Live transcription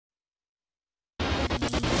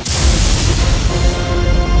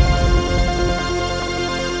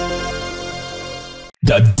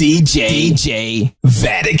The DJ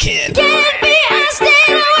Vatican. Can't be, I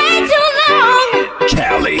stayed away too long.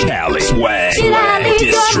 Cali, swag, Did I leave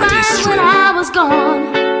your mind when I was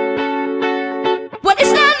gone? Well,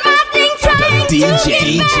 it's not my thing trying the to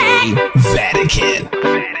DJ get back. Vatican.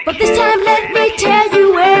 But this time let me tell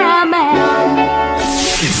you where I'm at.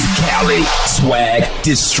 It's Cali Swag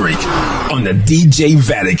District on the DJ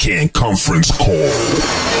Vatican conference call.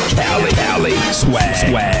 Cali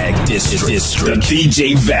Swag District. The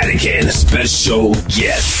DJ Vatican special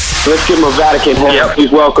guest. Let's give him a Vatican hand. Yep.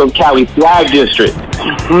 Please welcome Cali Swag District.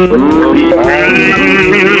 Oh,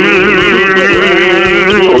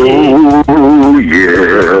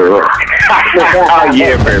 yeah. Oh,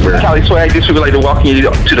 yeah, baby. Cali Swag District would like to welcome you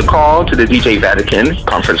to the call, to the DJ Vatican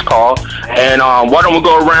conference call. And why don't we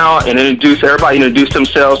go around and introduce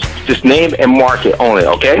themselves, just name and market only,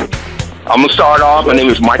 okay? I'm going to start off. My name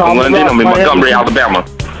is Michael London. I'm in Montgomery, Alabama.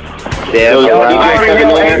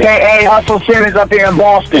 A.K.A. Hustle Simmons up here in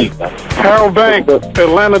Boston. Harold Banks,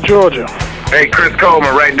 Atlanta, Georgia. Hey, Chris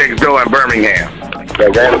Coleman, right next door in Birmingham.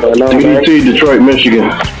 DT, Detroit,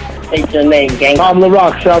 Michigan. Hey, your name, gang. Tom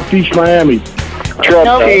LaRock, Southeast Miami.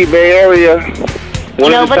 Truckee, Bay Area.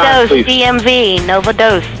 Novadose, DMV.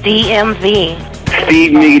 Novadose, DMV.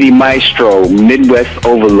 Steve Niggity Maestro, Midwest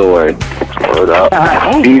Overlord. Word up.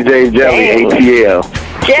 DJ Jelly, ATL.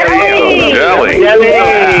 Jelly.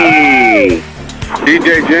 DJ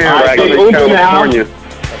Jam, right, California.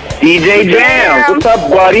 DJ Jam, what's up,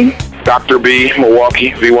 buddy? Dr. B,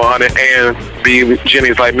 Milwaukee, V100, and B,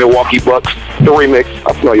 Jenny's like Milwaukee Bucks. The remix.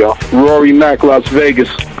 I smell y'all. Rory Mack, Las Vegas.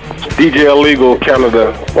 DJ Illegal,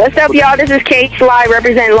 Canada. What's up, y'all? This is Kate Sly,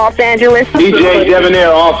 representing Los Angeles. DJ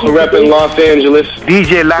Debonair, also repping Los Angeles.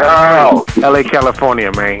 DJ Latin, LA,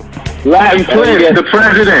 California, man. Latin Prince, the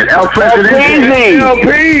president, El Presidente.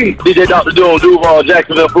 LP. DJ Dr. Doom, Duval,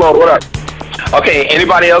 Jacksonville, Florida. What up? Okay,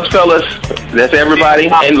 anybody else, fellas? That's everybody,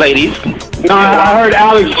 and ladies. No, I heard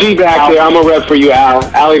Alex G back there. I'm a rep for you, Al.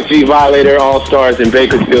 Alex G, Violator, All-Stars in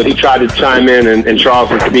Bakersfield. He tried to chime in, and Charles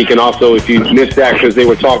was speaking. Also, if you missed that because they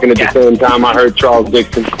were talking at the same time, I heard Charles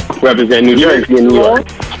Dixon represent New Jersey and New York.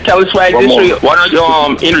 Cali Swag District, why don't you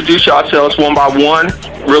introduce yourselves one by one,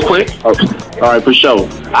 real quick? Okay. All right, for sure.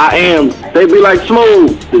 I am. They be like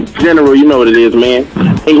Smooth. The general, you know what it is, man.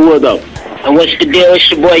 Inglewood, though. And what's the deal? It's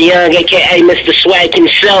your boy Young, a.k.a. Mr. Swag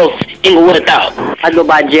himself. Inglewood out. I go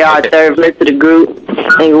by JR, third flip to the group.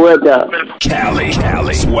 Inglewood up. Cali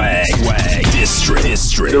Swag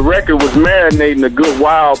District. The record was marinating a good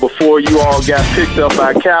while before you all got picked up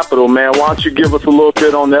by Capitol, man. Why don't you give us a little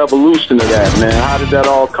bit on the evolution of that, man? How did that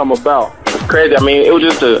all come about? It's crazy. I mean, it was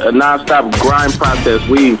just a non-stop grind process.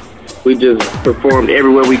 We just performed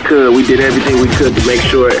everywhere we could. We did everything we could to make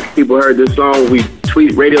sure people heard this song. We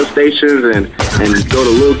tweet radio stations and go to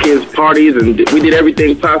little kids' parties, and we did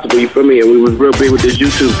everything possible, you feel me? And we was real big with this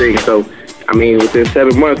YouTube thing. So, I mean, within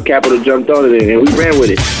 7 months, Capitol jumped on it, and we ran with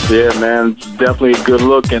it. Yeah, man, it's definitely a good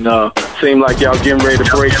look, and seemed like y'all getting ready to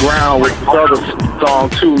break ground with this other song,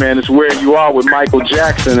 too, man. It's Where You Are with Michael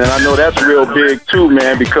Jackson, and I know that's real big, too,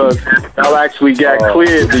 man, because y'all actually got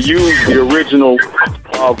cleared to use the original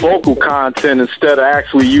vocal content instead of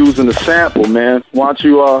actually using the sample, man. Why don't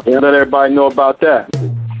you let everybody know about that?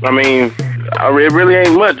 I mean, it really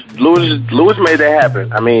ain't much. Louis made that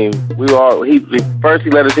happen. I mean, first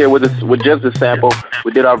he let us hear with just the sample.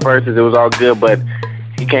 We did our verses. It was all good, but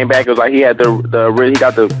he came back. It was like he had he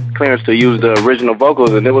got the clearance to use the original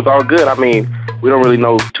vocals, and it was all good. I mean, we don't really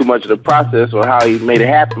know too much of the process or how he made it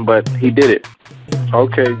happen, but he did it.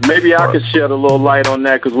 Okay, maybe I could shed a little light on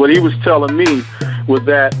that, because what he was telling me was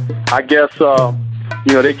that, I guess,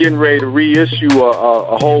 they're getting ready to reissue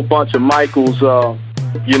a whole bunch of Michael's,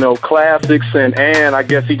 classics, and I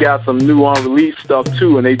guess he got some new unreleased stuff,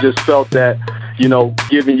 too, and they just felt that,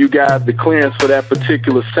 giving you guys the clearance for that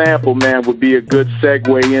particular sample, man, would be a good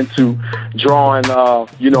segue into drawing,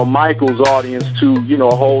 Michael's audience to,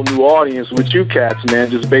 a whole new audience with you cats, man,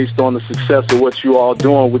 just based on the success of what you all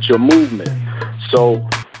doing with your movement. So,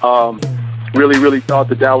 really thought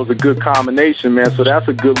that was a good combination, man. So that's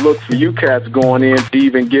a good look for you cats going in to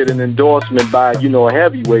even get an endorsement by, a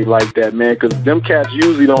heavyweight like that, man, because them cats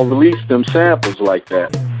usually don't release them samples like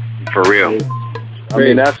that. For real. I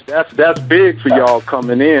mean, that's big for y'all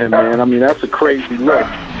coming in, man. I mean, that's a crazy look.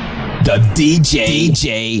 The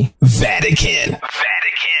DJ Vatican.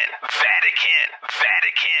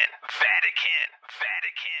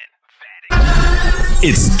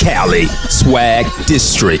 It's Cali Swag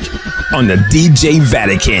District on the DJ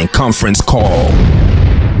Vatican conference call.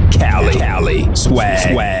 Cali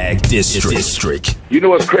Swag District. You know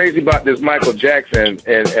what's crazy about this Michael Jackson,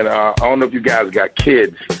 and I don't know if you guys got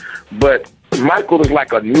kids, but Michael is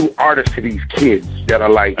like a new artist to these kids that are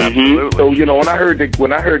like. Absolutely. So when I heard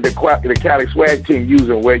the Cali Swag team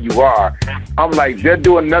using Where You Are, I'm like, they're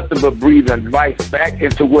doing nothing but breathing life back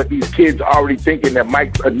into what these kids are already thinking that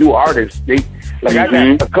Mike's a new artist. I got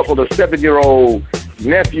a couple of 7-year-old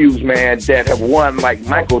nephews, man, that have won like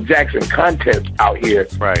Michael Jackson contests out here.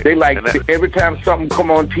 Right. They every time something come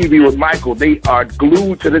on TV with Michael, they are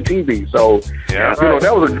glued to the TV. So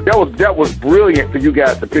that was brilliant for you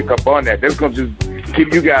guys to pick up on that. That's gonna just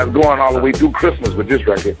keep you guys going all the way through Christmas with this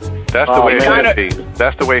record. That's the way it should be.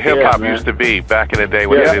 That's the way hip hop used to be back in the day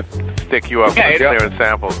when they did stick you up with clearing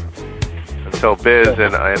samples. Until Biz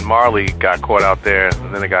and Marley got caught out there,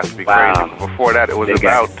 and then it got to be crazy. Before that, it was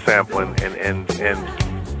about sampling and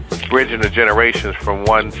bridging the generations from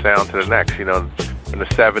one sound to the next, from the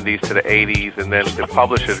 70s to the 80s, and then the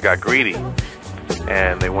publishers got greedy,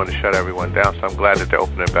 and they wanted to shut everyone down, so I'm glad that they're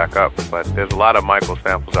opening it back up. But there's a lot of Michael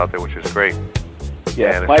samples out there, which is great.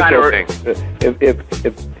 Yeah,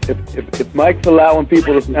 if Mike's allowing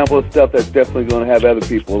people to sample stuff, that's definitely going to have other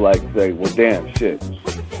people say, well, damn, shit.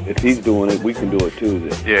 If he's doing it, we can do it too. Then.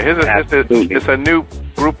 Yeah, it's a new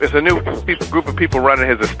group. It's a new group of people running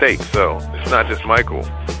his estate. So it's not just Michael,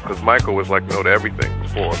 because Michael was like no to everything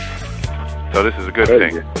before. So this is a good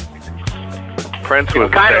thing. Prince was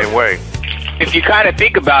the same way. If you kind of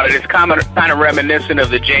think about it, it's kind of reminiscent of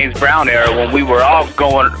the James Brown era when we were all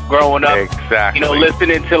growing up. Exactly.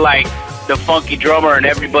 Listening to like the Funky Drummer and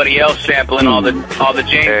everybody else sampling all the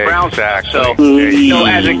James Brown stuff. So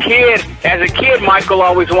as a kid, Michael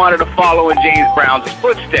always wanted to follow in James Brown's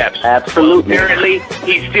footsteps. Absolutely. Well, apparently,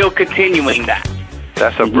 he's still continuing that.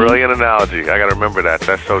 That's a brilliant analogy. I got to remember that.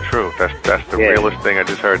 That's so true. That's the realest thing I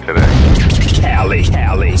just heard today. Cali,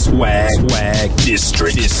 swag,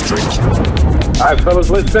 district. All right, fellas,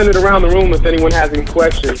 let's send it around the room if anyone has any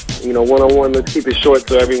questions. One-on-one, let's keep it short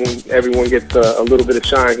so everyone gets a little bit of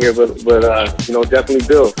shine here, but definitely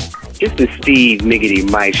Bill. This is Steve Miggity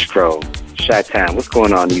Maestro, Chi-Town. What's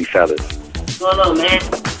going on, you fellas? What's going on, man?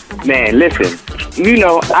 Man, listen,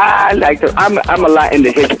 I'm a lot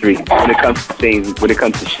into history when it comes to things, when it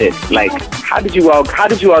comes to shit. Like, how did you all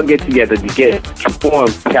get together to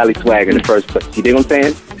form Cali Swag in the first place? You dig what I'm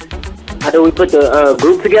saying? How do we put the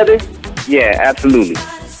group together? Yeah, absolutely.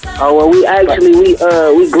 Oh, well,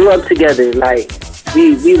 we grew up together. Like,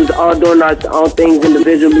 we was all doing our own things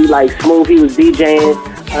individually. Like, Smooth, he was DJing.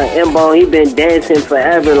 M-Bone, he been dancing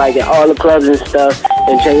forever, like at all the clubs and stuff.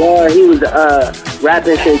 And JR, he was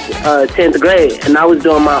rapping since 10th grade. And I was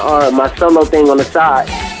doing my solo thing on the side.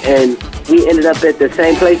 And we ended up at the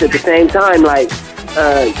same place at the same time. Like,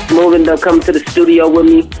 Smooth ended up coming to the studio with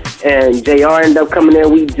me. And JR ended up coming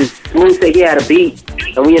in. Smooth said he had a beat.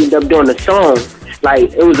 And we ended up doing a song.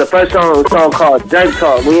 Like, it was the first song called Dirt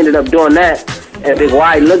Talk. We ended up doing that. And Big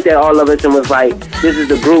Y looked at all of us and was like, this is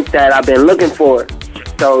the group that I've been looking for.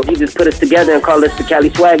 So he just put us together and called us the Cali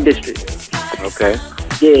Swag District. Okay.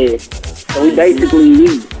 Yeah. So we basically,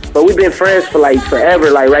 we've been friends for like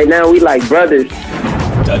forever. Like right now we like brothers.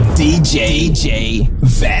 The DJ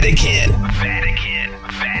Vatican.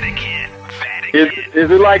 Is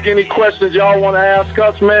it like any questions y'all want to ask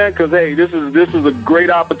us, man? Because, hey, this is a great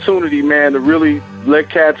opportunity, man, to really let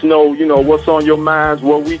cats know, what's on your minds,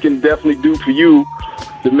 what we can definitely do for you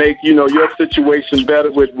to make, your situation better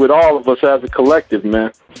with all of us as a collective,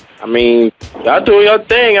 man. I mean, y'all doing your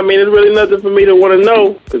thing. I mean, there's really nothing for me to want to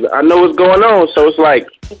know because I know what's going on. So it's like,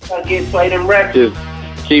 get played in records.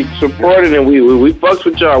 Keep supporting, and we fucks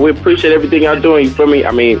with y'all. We appreciate everything y'all doing. You feel me?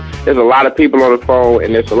 I mean, there's a lot of people on the phone,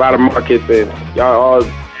 and there's a lot of markets, and y'all all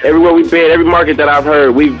everywhere we've been, every market that I've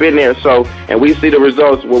heard, we've been there. So, and we see the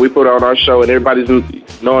results when we put on our show, and everybody's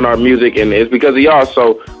knowing our music, and it's because of y'all.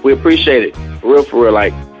 So we appreciate it, for real.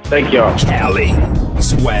 Like, thank y'all. Cali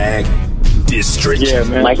Swag District. Yeah,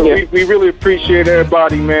 man. So we really appreciate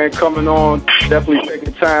everybody, man, coming on. Definitely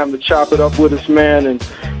taking time to chop it up with us, man, and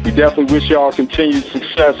we definitely wish y'all continued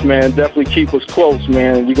success, man. Definitely keep us close,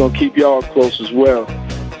 man. We're going to keep y'all close as well.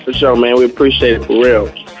 For sure, man. We appreciate it for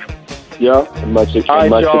real. Yeah. All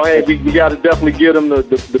right, y'all. Hey, we got to definitely give them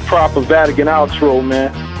the proper Vatican outro,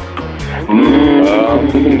 man.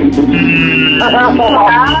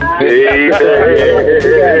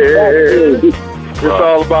 It's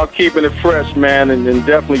all about keeping it fresh, man, and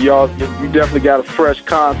definitely you definitely got a fresh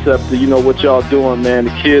concept of, what y'all doing, man.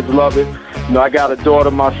 The kids love it. I got a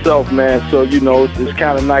daughter myself, man, so, it's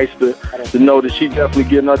kind of nice to know that she definitely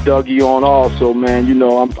getting her Dougie on also, man.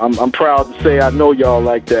 I'm proud to say I know y'all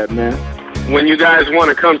like that, man. When you guys want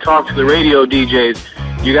to come talk to the radio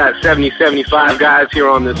DJs, you got 70, 75 guys here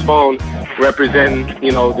on this phone. representing,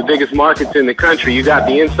 you know, the biggest markets in the country. You got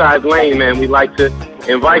the inside lane, man. We'd like to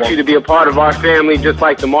invite you to be a part of our family, just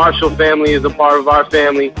like the Marshall family is a part of our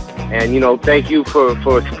family. And, you know, thank you for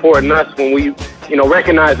supporting us when we, you know,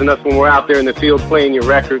 recognizing us when we're out there in the field playing your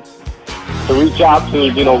records. To reach out to,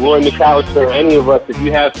 you know, Roy McAllister or any of us, if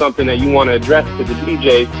you have something that you want to address to the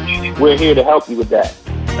DJs, we're here to help you with that.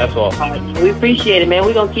 That's all. We appreciate it, man.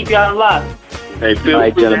 We're going to keep y'all alive. Hey, feel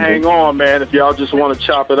free to hang on, man. If y'all just want to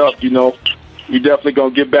chop it up, you know, we definitely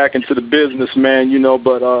going to get back into the business, man, you know,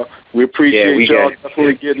 but we appreciate y'all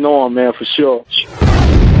definitely getting on, man, for sure.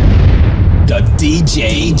 The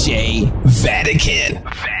DJ Vatican.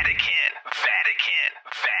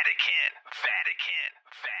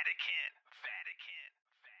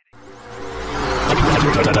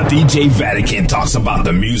 The DJ Vatican talks about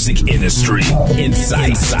the music industry,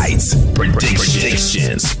 insights,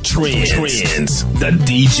 predictions, trends. The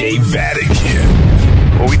DJ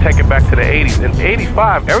Vatican. Well, we take it back to the 80s. In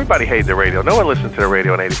 85, everybody hated the radio. No one listened to the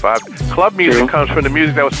radio in 85. Club music comes from the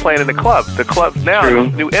music that was playing in the clubs. The clubs now,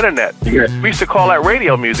 new internet. We used to call that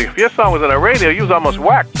radio music. If your song was on the radio, you was almost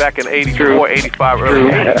whacked back in 84, 85,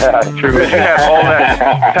 early 80s. You had all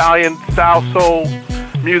that Italian, South Soul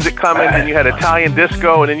music coming, and you had Italian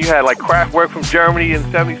disco, and then you had like Kraftwerk from Germany in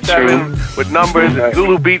 77 with numbers, and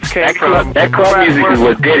Zulu beats came from that club music is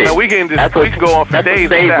what did it. Now we can go on for days.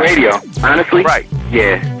 That's radio, honestly. Right.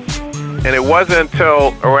 Yeah. And it wasn't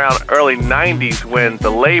until around early 90s when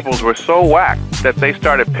the labels were so whacked that they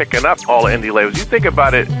started picking up all the indie labels. You think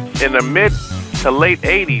about it, in the mid to late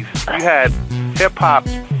 80s, you had hip-hop,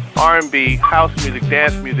 R&B, house music,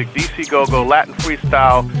 dance music, DC go-go, Latin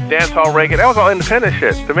freestyle, dancehall reggae. That was all independent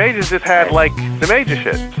shit. The majors just had, like, the major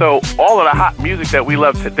shit. So all of the hot music that we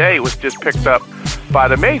love today was just picked up by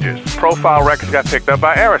the majors. Profile Records got picked up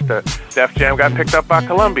by Arista. Def Jam got picked up by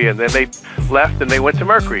Columbia. And then they left and they went to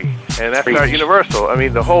Mercury. And that's our Universal. I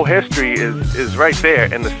mean, the whole history is right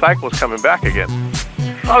there, and the cycle's coming back again.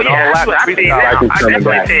 Oh, yeah, that's what I say now. I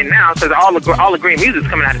definitely say it now, because all the great music's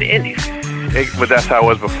coming out of the indies. But that's how it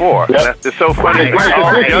was before. Yep. It's so funny.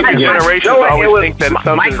 All the younger generations always think that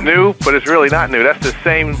something's new, but it's really not new. That's the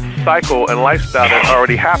same cycle and lifestyle that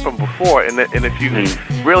already happened before. And if you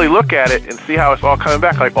really look at it and see how it's all coming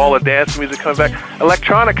back, like all the dance music coming back,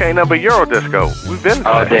 electronica ain't number Euro disco. We've been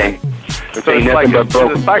all day. So it's like it's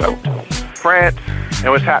a cycle. France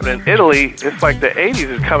and what's happening in Italy, it's like the 80s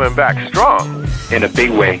is coming back strong. In a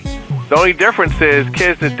big way. The only difference is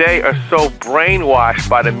kids today are so brainwashed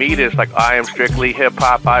by the meters, like I am strictly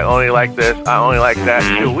hip-hop, I only like this, I only like that.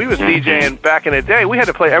 Dude, we was DJing back in the day, we had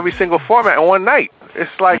to play every single format in one night.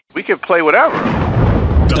 It's like we could play whatever.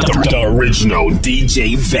 The original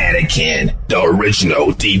DJ Vatican. The original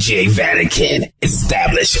DJ Vatican.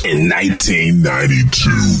 Established in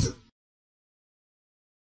 1992.